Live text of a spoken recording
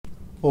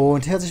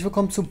Und herzlich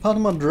willkommen zum Part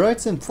Nummer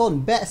 13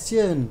 von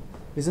Bastion.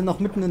 Wir sind noch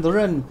mitten in der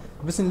Rennen.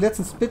 Wir müssen den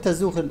letzten Splitter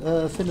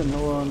finden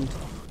und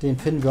den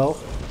finden wir auch.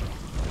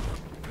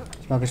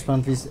 Ich bin mal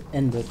gespannt, wie es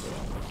endet.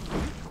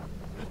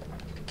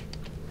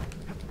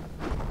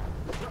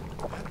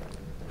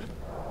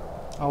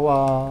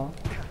 Aua.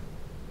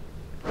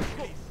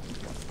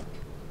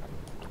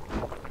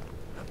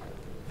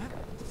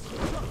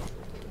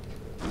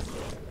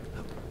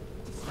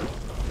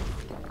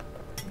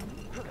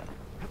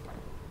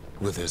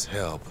 With his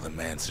help, the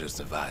Mancers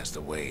devised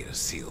a way to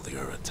seal the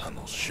Ura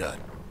tunnels shut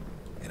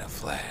in a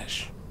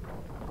flash.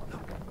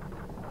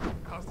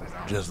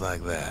 Just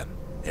like that,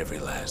 every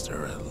last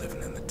Ura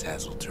living in the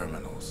Tassel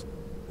terminals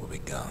will be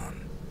gone.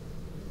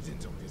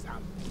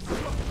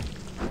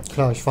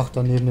 Klar, ich wach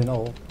da neben den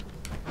auf.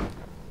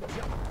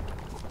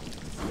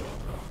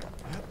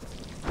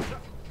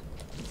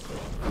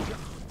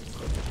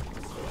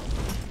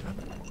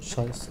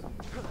 Scheiße.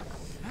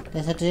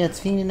 Das hätte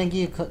jetzt viel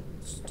Energie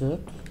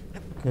gekostet.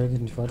 Okay,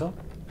 geht nicht weiter.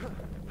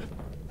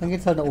 Dann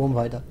geht's halt da oben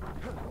weiter.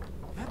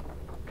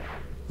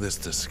 This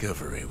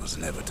discovery was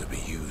never to be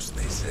used,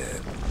 they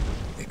said,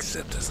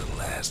 except as a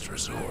last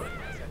resort.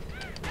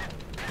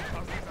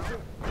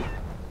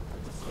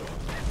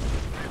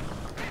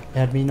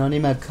 Er hat mich noch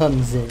nicht mal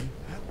kommen sehen.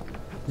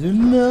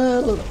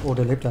 Oh,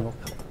 der lebt ja noch.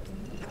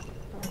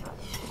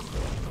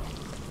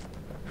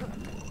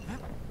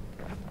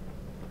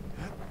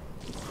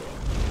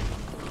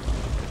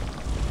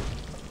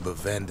 But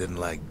Van didn't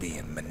like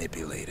being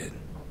manipulated.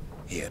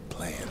 He had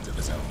plans of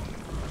his own.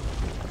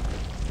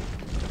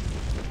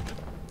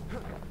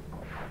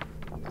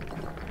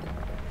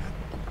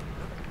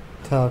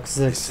 Tag He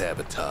 6.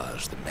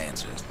 sabotaged the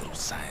Mancer's little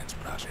science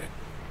project,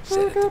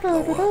 set it to blow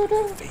up in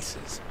their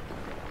faces.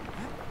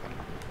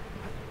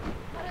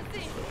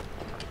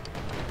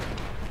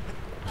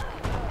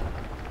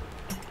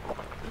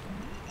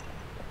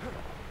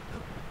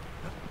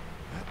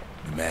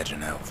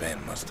 Imagine how Van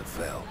must have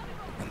felt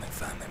when they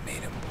finally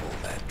made him pull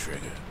that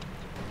trigger.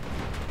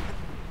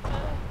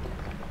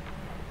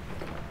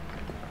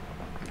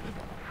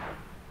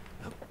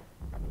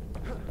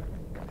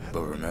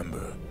 But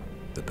remember,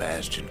 the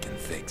Bastion can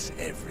fix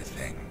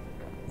everything.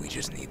 We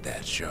just need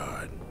that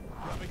shard.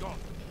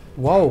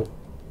 Wow.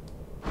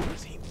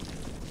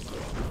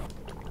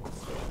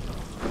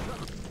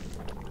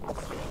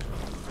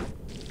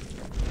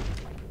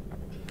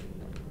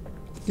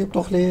 Gib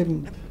doch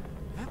Leben.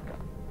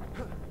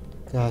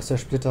 Ja, ist der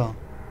Splitter.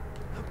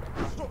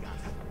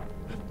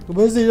 Du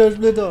bist nicht der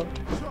Splitter.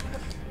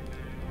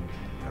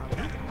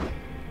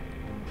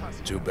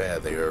 Too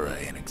bad the Ura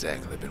ain't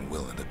exactly been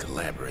willing to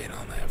collaborate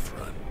on that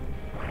front.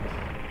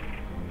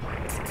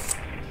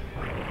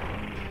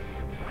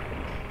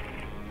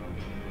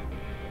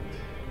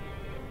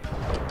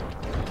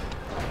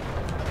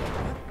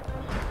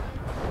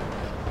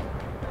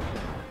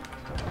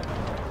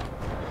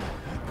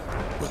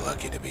 We're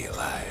lucky to be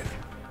alive.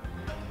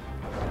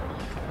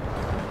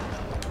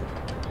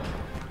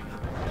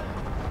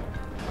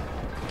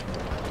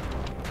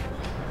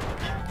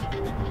 We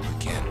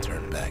can't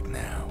turn back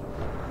now.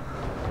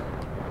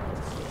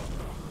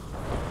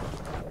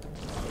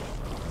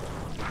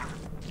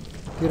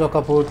 Geh doch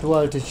kaputt, du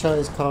alte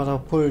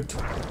Scheiß-Katapult.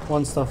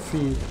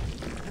 Monstervieh.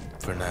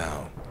 For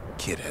now,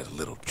 Kid had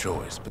little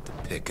choice but to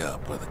pick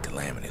up where the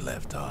Calamity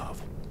left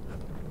off.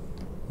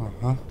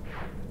 Aha.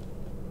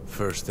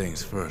 First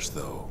things first,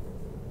 though.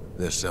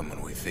 There's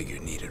someone we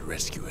figured needed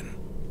rescuing.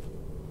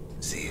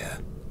 Zia.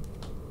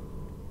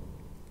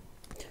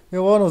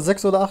 Wir waren noch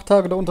 6 oder 8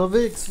 Tage da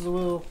unterwegs.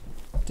 So,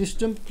 die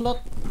stimmt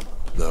platt.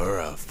 The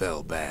Ura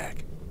fell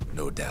back,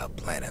 no doubt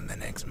planning the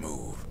next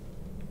move.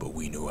 But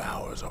we knew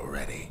ours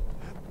already.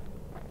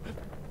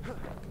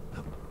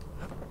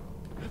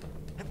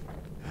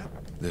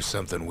 There's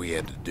something we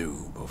had to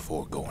do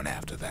before going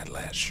after that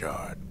last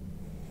shard.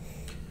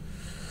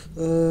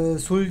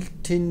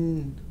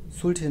 Sultan-Senke.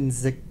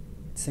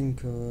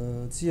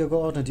 Zia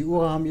geordnet. Die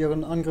Ura haben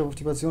ihren Angriff auf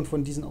die Bastion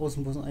von diesen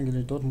Außenposten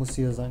eingelegt. Dort muss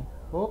Zia sein.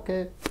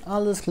 Okay,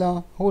 alles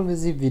klar. Holen wir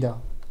sie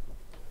wieder.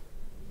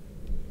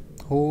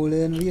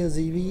 Holen wir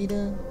sie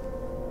wieder.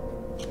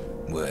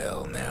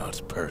 Well, now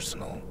it's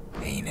personal,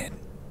 ain't it?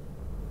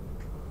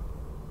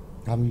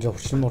 Haben die doch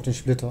bestimmt noch den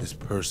Splitter. It's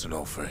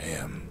personal for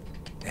him,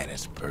 and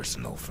it's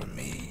personal for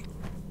me.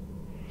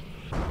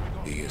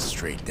 He gets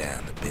straight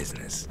down to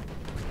business.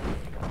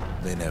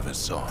 They never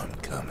saw him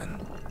coming.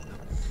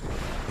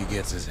 He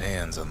gets his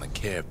hands on the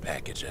care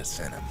package I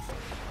sent him.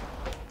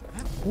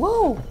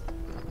 Wow.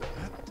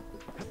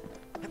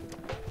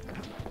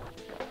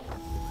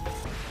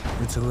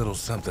 It's a little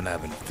something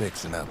I've been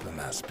fixing up in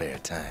my spare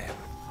time.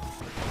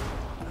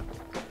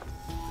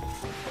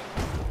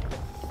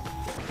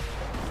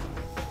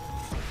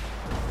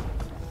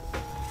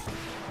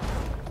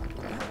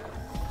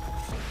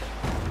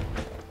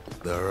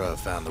 The Ura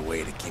found a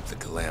way to keep the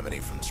Calamity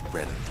from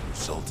spreading through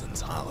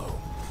Sultan's Hollow.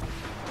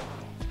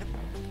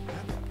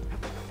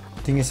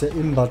 Ding ist ja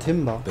imba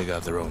timber. They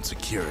got their own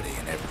security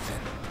and everything.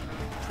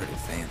 Pretty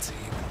fancy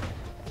even.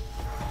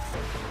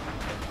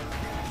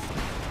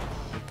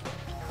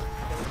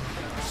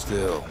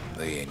 Still,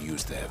 they ain't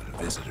used to having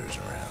visitors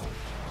around.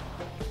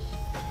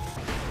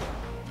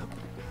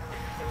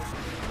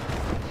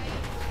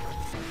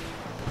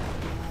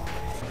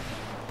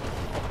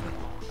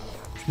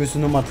 Ich müsste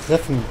nur mal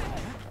treffen.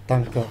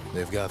 Danke.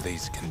 They've got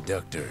these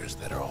conductors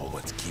that are all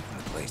what's keeping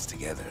the place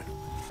together.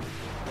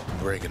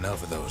 Break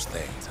enough of those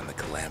things and the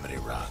calamity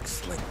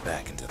rocks slink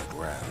back into the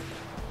ground.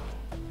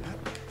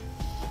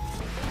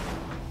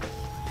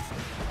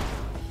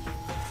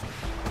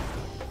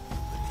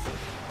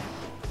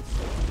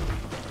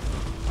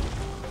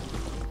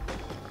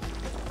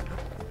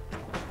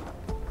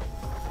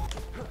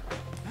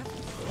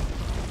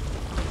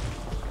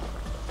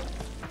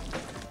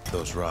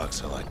 Those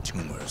rocks are like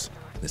tumors,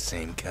 the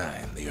same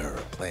kind the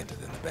Ura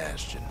planted in the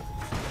Bastion.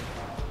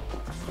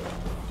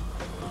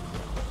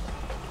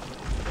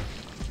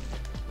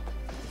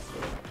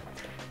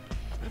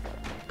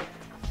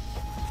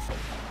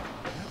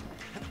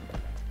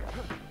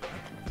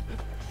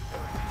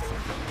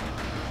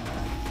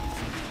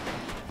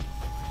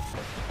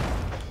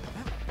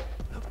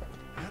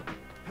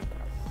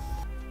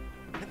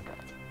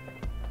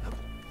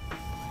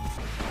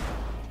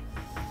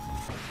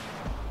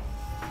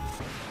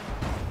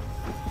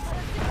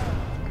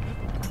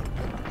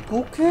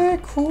 Okay,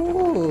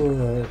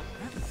 cool.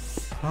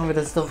 Machen wir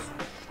das doch.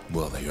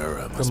 Well, the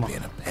Ura must be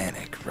in a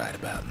panic right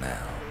about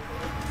now.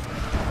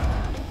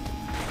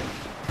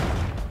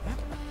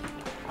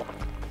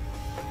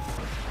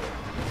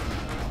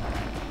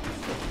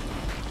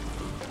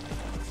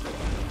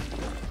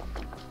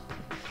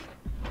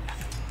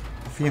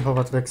 Auf jeden Fall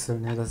was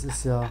wechseln. Ja, das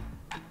ist ja.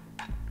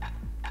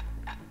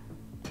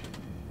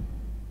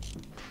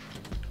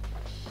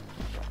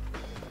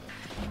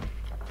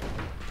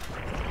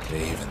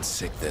 They even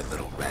sick their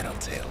little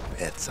rattletail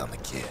pets on the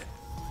kid.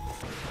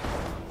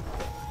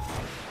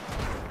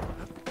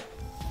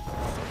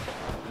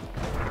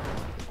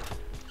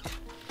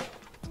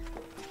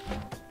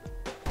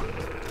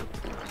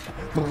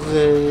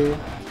 Hooray.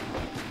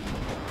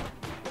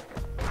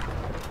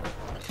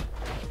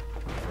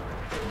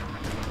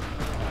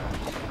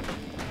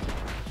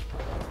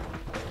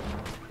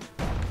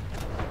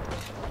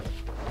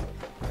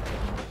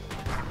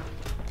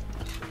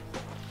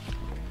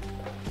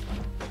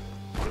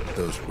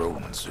 Those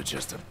rodents are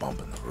just a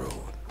bump in the road.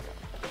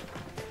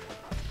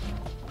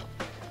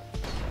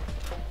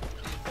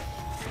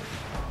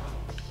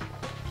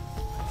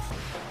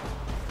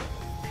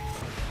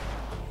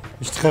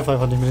 Ich treffe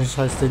einfach nicht mit dem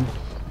Scheißding.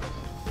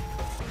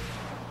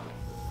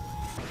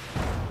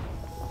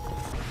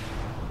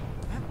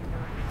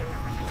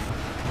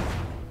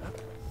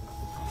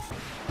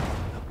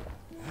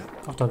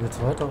 Ach, da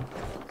geht's weiter.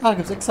 Ah, da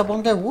gibt's extra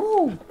Bunker.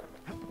 Wow.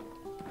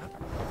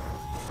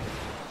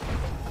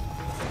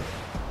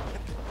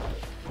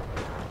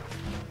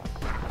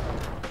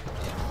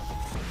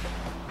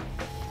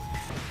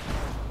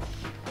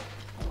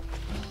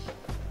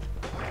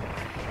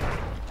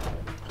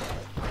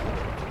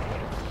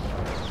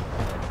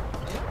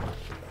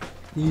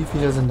 Die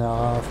Viecher sind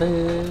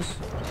nervig.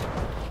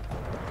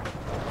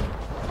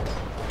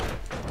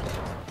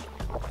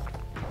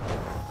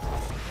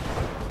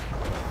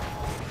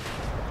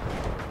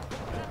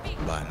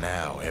 By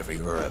now, every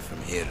Ura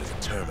from here to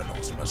the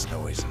terminals must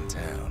know he's in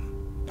town.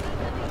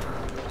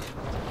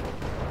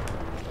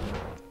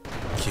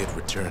 Kid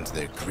returns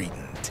their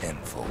greeting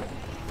tenfold.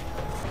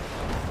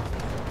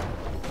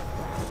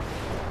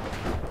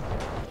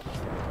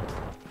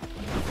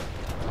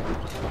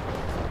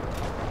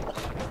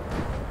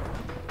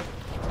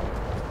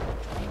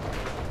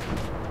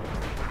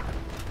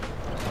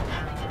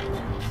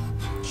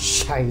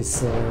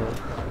 Scheiße.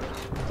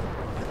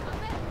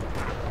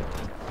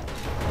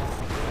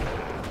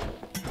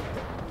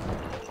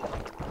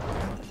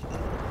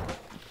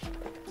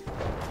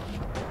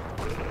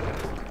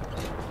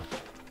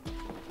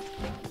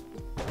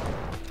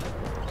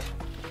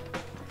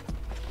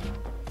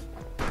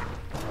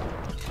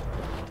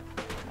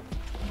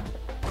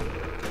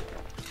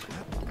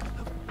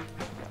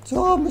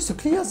 So, müsste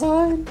clear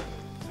sein.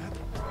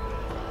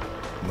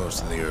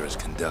 Most of the Ura's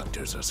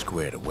conductors are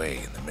squared away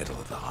in the middle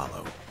of the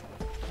hollow.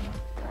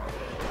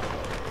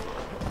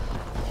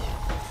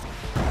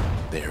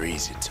 They're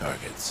easy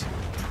targets.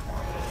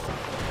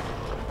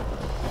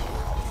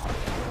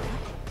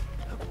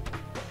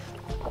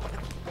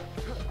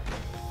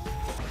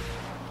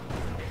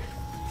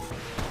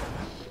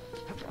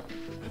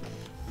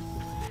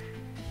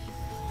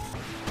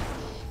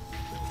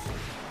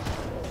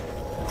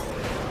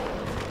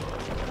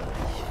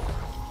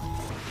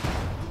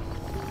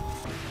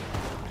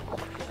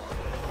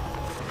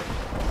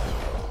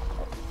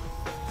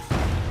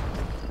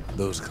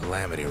 Those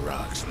calamity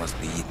rocks must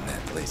be eating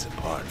that place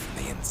apart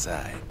from the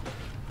inside.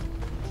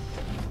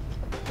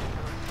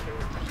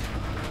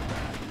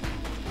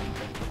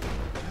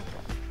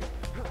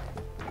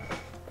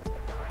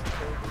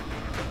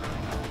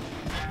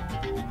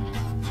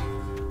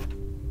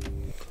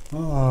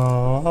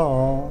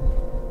 Oh.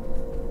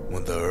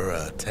 When the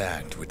Ura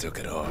attacked, we took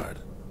it hard.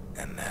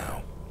 And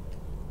now?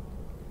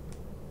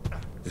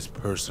 It's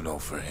personal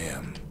for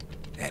him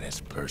and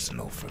it's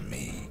personal for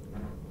me.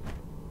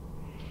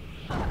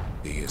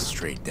 He gets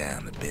straight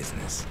down to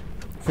business.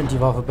 Ich finde die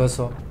Waffe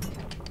besser.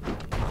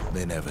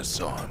 They never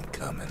saw him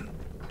coming.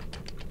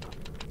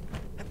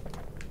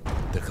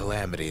 The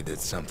Calamity did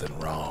something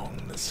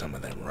wrong to some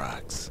of them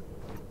rocks.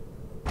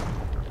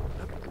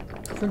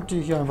 Ich finde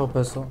die hier einfach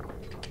besser.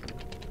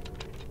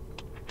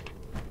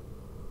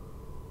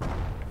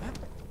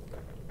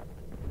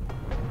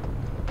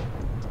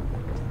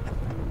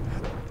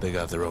 They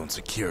got their own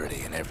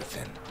security and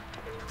everything.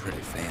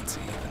 Pretty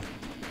fancy even.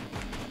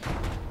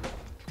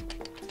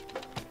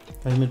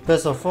 Kann ich mit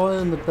besser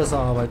voll, mit besser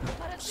arbeiten.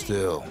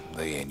 Still,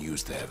 they ain't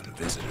used to having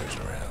visitors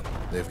around.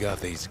 They've got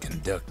these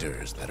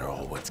conductors that are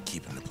all what's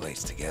keeping the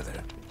place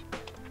together.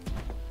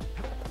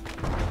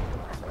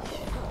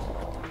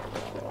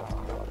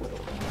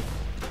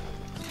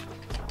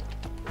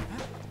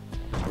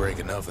 Break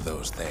enough of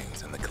those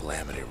things and the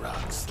Calamity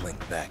rocks slink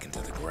back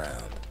into the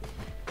ground.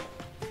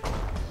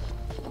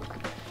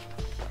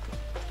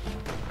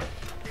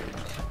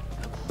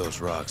 Those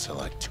rocks are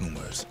like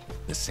tumors,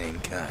 the same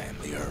kind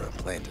the Ura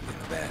planted in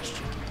the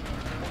Bastion.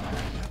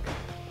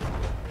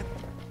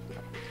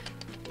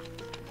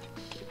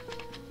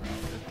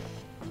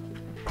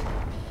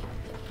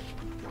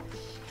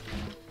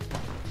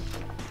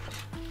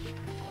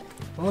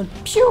 Und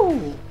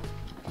piu!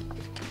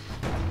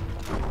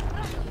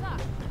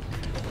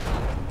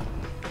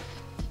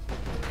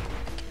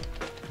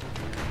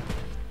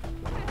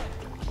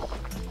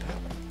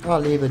 Ah,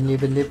 leben,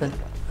 leben, leben.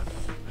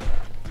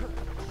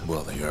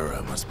 Well, the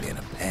Ura must be in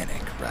a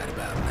panic right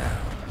about now.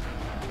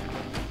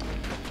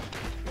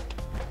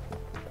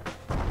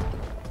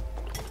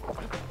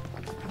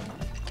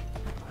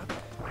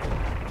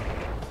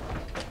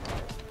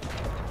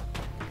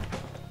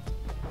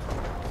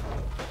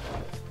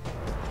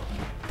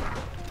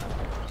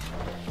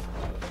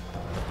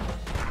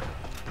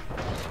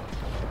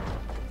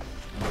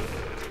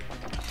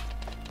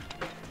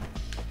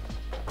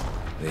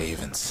 They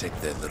even sick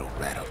their little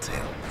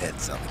rattletail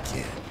pets on the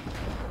kid.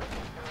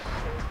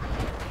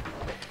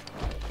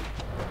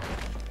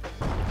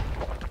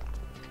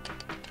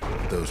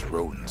 Those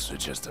rodents are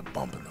just a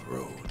bump in the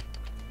road.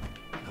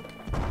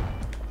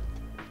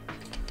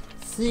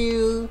 See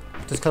you.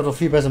 Das klappt doch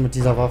viel besser mit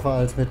dieser Waffe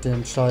als mit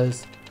dem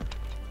scheiß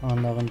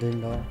anderen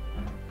Ding da.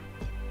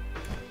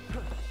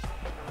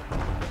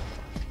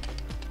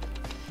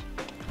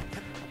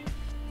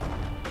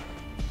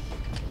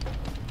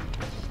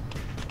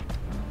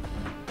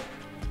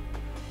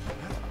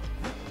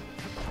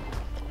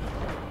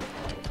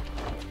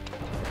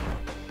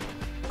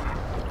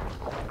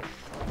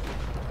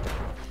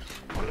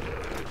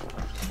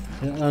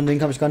 Den anderen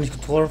Ding habe ich gar nicht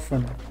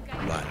getroffen.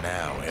 By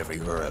now, every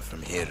Ura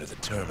from here to the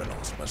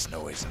terminals must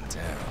know he's in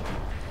town.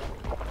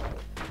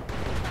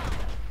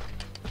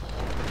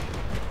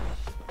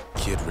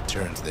 Kid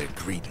returns their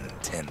greeting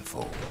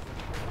tenfold.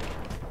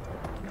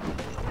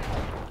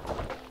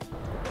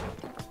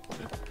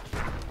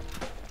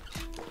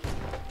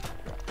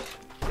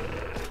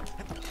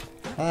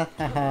 Ha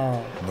ha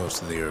ha.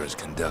 Most of the Ura's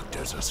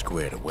conductors are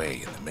squared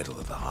away in the middle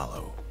of the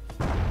hollow.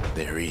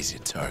 They're easy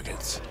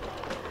targets.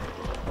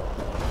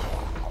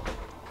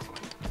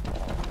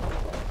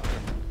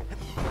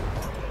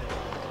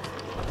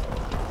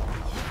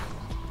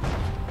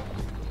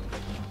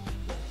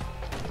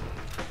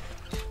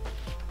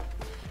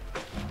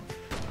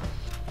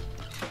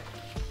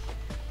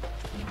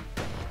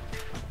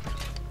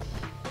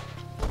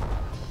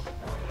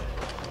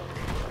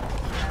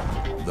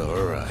 The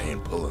Ura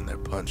ain't pulling their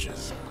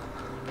punches.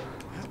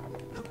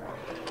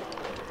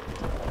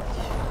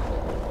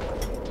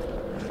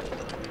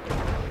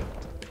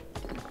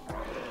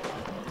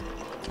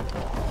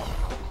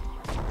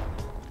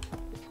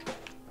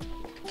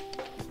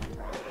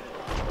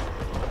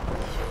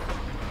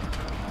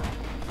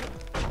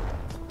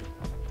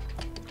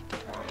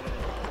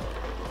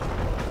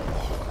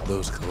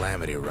 Those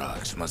Calamity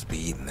rocks must be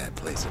eating that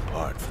place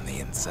apart from the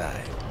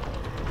inside.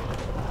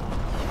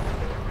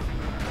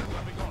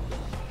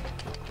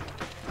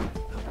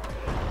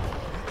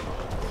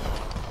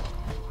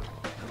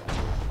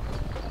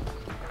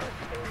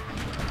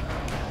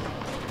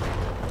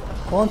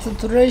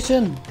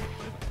 Concentration.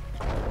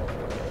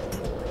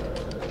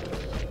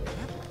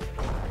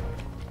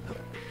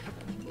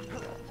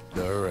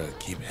 The Ura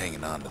keep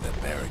hanging on to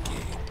that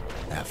barricade.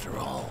 After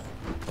all,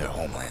 their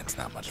homeland's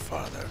not much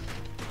farther.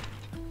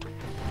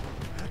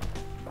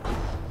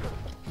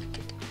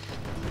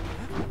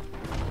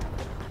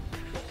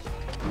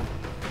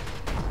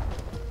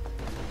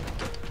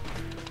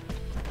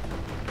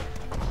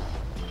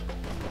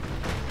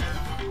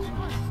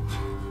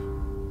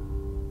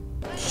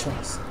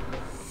 Scheiße.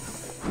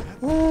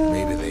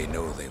 Maybe they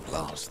know they've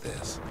lost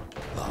this.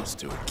 Lost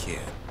to a kid.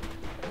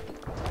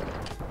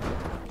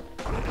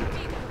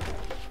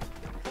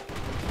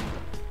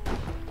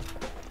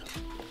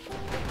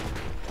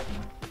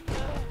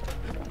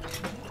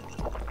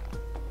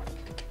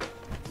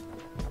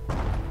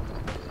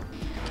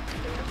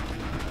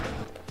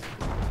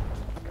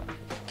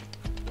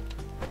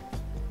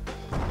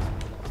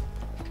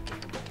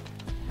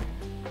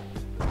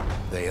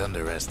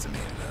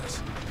 underestimated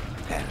us.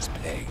 Had us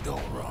pegged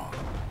all wrong.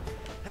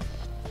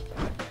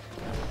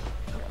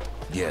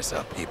 Yes,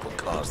 our people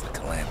caused the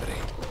calamity,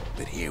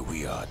 but here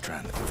we are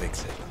trying to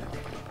fix it.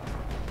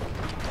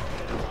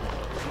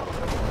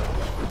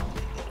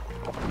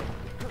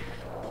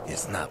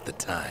 It's not the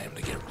time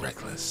to get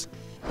reckless.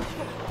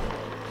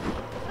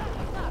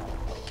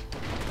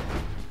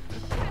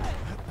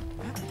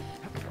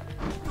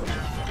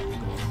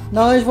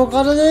 Nein, ich wollte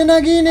gerade die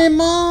Energie nehmen,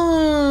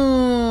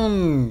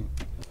 Mann!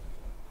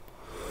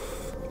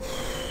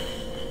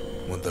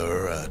 When the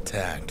Ura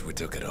attacked, we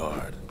took it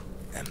hard.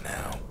 And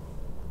now?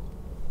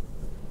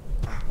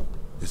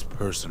 It's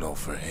personal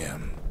for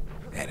him,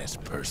 and it's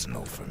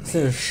personal for me.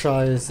 Diese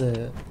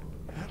Scheiße.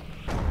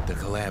 The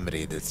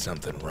calamity did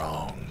something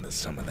wrong to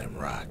some of them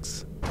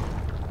rocks.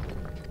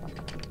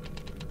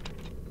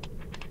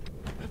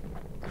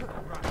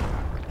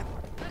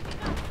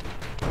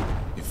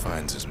 He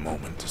finds his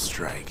moment to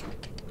strike.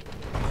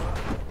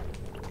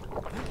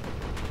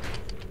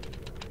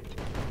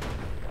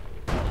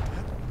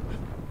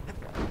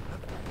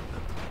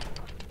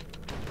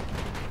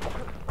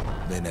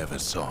 They never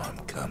saw him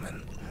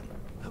coming.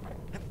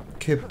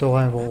 Kipp doch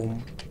einfach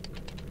um.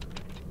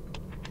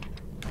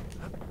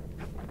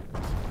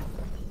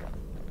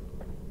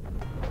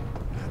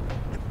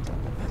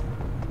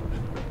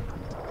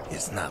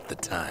 It's not the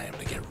time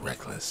to get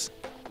reckless.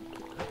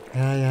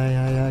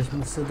 Ja, ich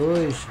musste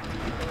durch.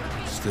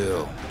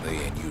 Still, they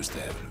ain't used to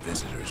having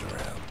visitors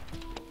around.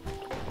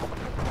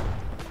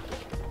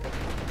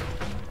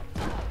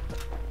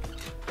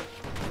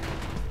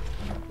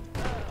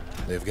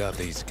 They've got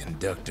these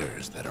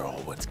conductors that are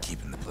all what's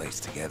keeping the place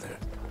together.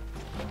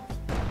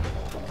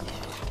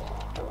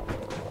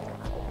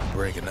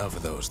 Break enough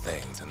of those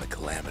things and the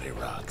calamity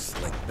rocks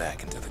slink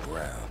back into the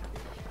ground.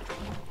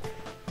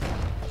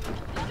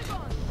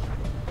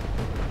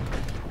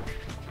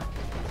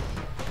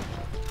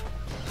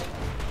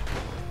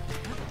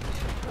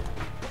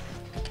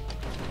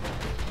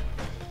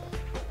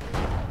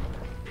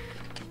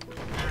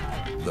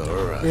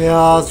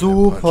 Ja,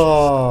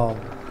 super.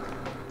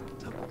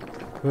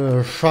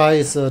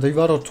 Scheiße, die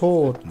war doch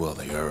tot. Well,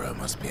 the Ura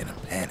must be in a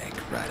panic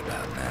right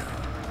about now.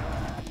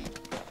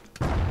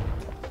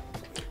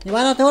 Die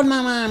war doch tot,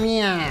 Mama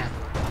mia.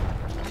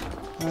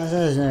 Das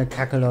ist eine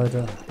Kacke,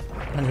 Leute.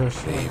 Kann ich euch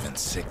They schwören. even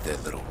sick their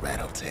little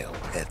rattletail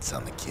pets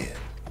on the kid.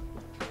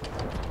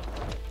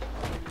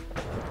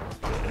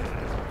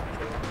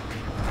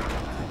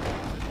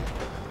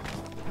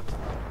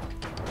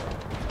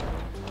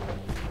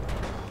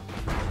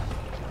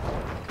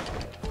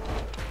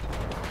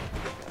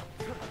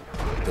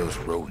 Those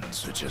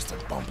rodents are just a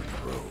bump in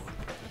the road.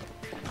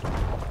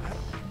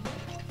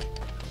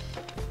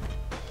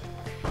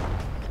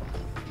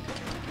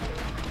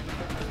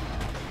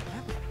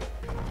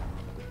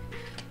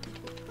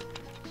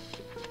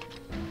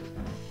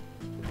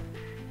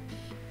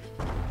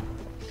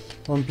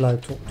 Und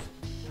bleibt tot.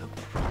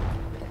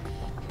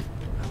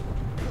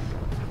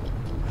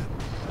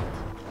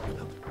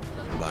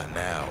 By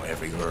now,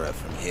 every Ura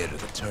from here to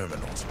the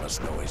terminals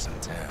must know he's in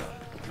town.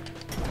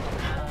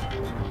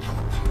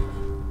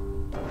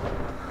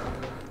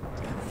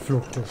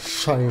 Verfluchte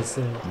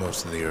Scheiße.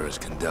 Most of the Ura's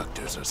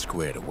conductors are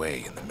squared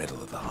away in the middle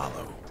of the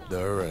hollow. The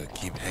Ura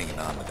keep hanging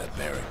on to that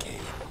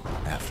barricade.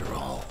 After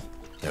all,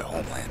 their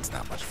homeland's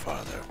not much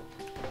farther.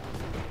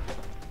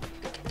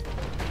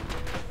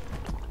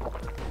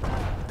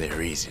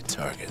 They're easy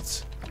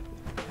targets.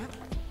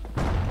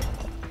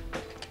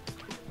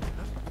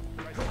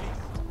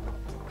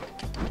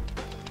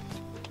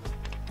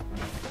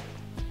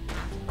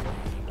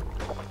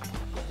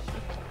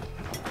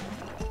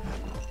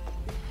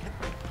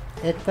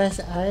 Etwas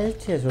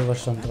alt hier, so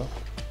was stand drauf.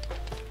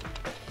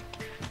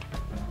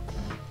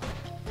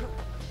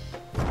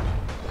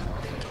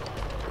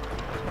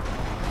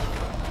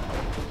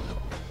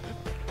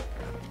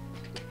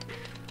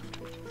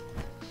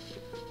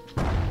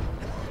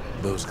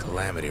 Those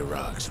calamity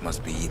rocks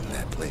must be eating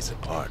that place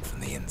apart from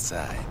the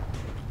inside.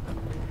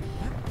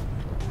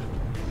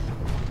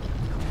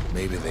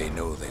 Maybe they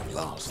know they've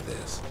lost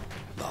this.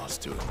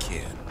 Lost to a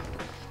kid.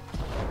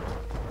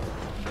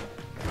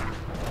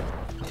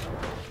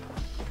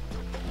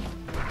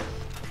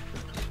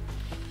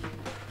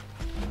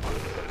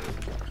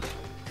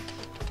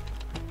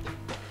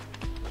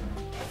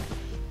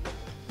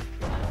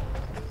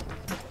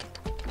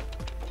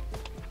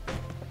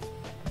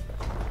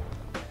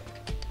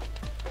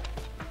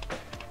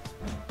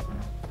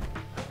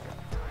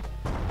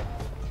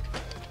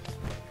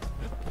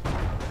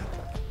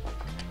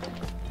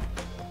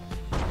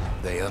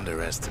 They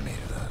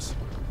underestimated us.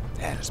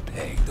 Had us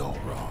pegged all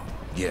wrong.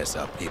 Yes,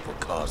 our people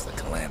caused the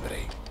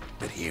calamity,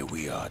 but here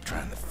we are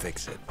trying to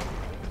fix it.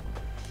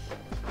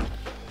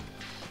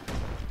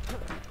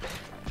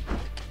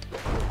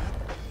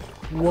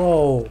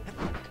 Wow.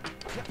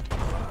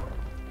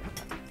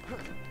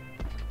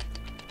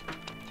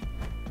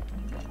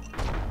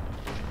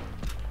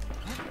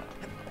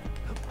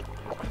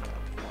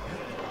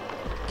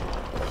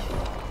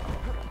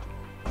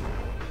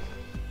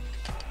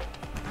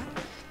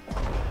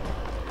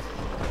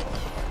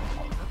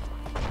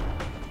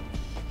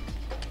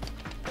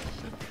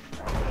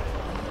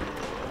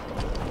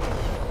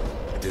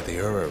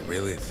 Ura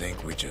really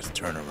think we just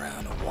turn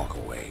around and walk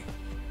away?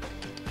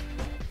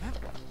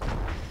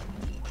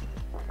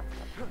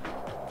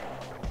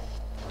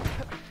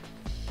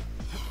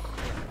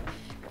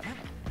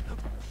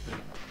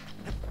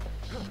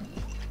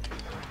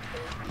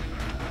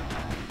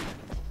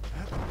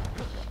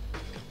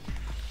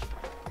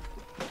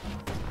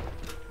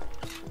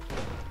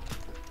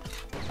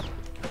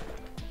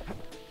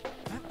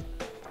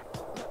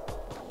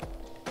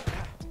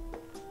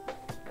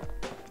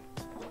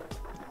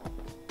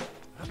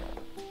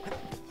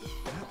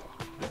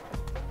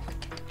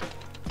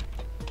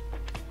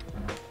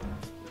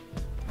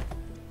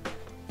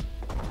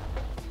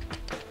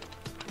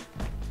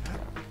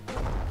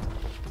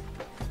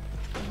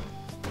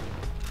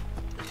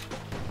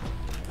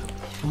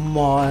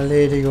 Mal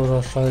erledige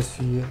oder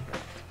Scheißvieh.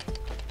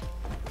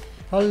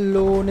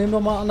 Hallo, nehm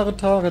doch mal andere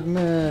Target,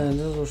 man.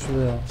 Das ist so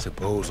schwer.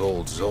 Suppose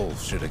old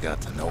Zolf should have got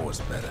to know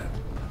us better.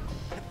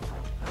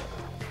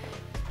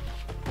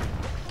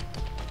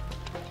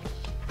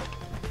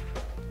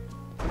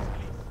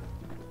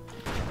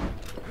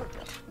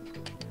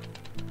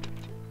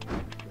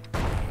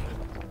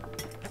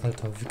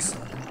 Alter Wichser.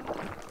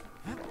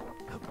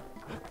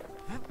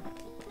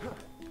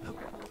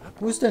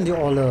 Wo ist denn die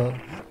Olle?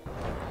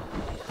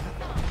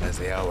 As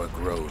the hour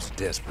grows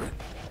desperate,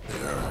 the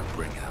Ura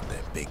bring out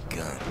their big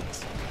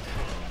guns.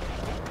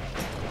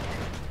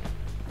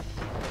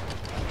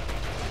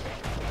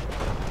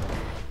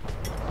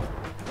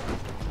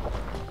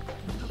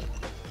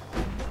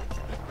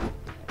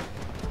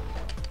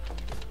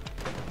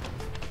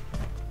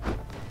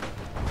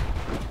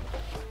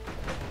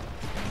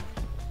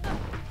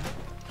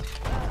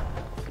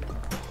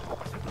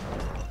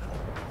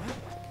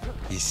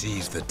 He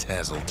sees the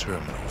Tazzle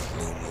terminals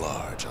loom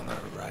large on the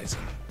horizon.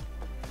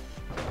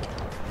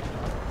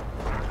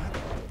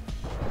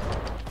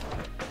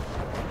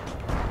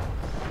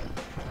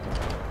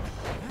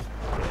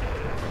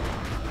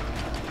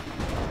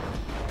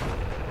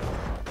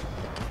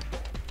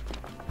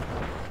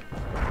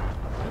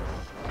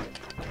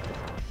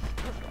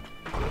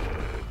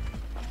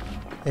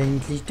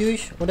 Endlich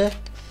durch, oder?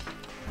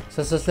 Ist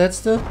das das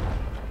letzte?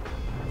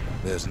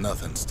 There's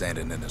nothing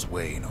standing in his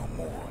way no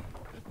more.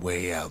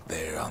 Way out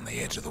there on the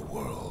edge of the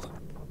world.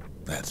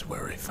 That's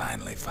where he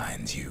finally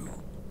finds you.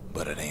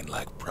 But it ain't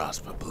like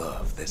Prosper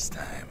Bluff this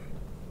time.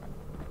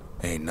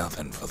 Ain't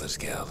nothing for this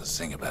gal to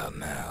sing about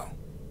now.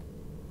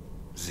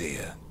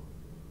 Zia,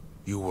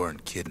 you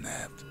weren't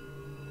kidnapped.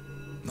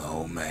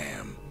 No,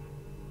 ma'am.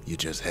 You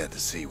just had to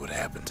see what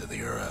happened to the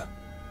Ura.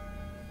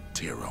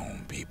 To your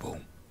own people.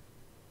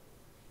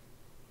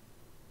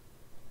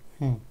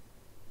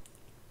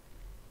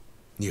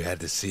 You had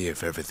to see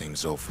if everything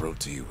Zolf wrote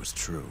to you was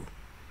true.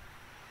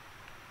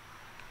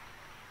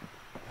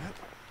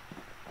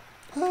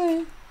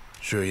 Hi.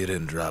 Sure you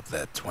didn't drop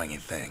that twangy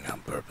thing on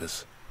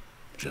purpose?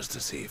 Just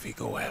to see if he'd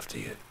go after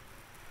you?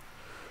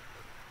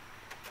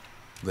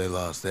 They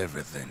lost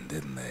everything,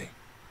 didn't they?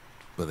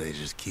 But they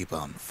just keep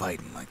on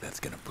fighting like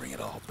that's gonna bring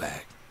it all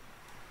back.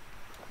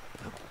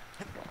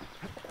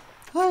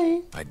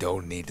 Hi. I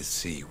don't need to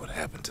see what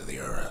happened to the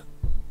Ura.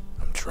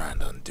 I'm trying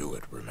to undo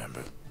it,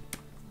 remember?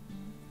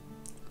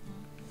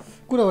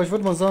 Gut, aber ich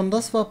würde mal sagen,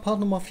 das war Part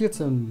Nummer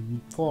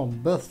 14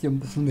 von Bastion.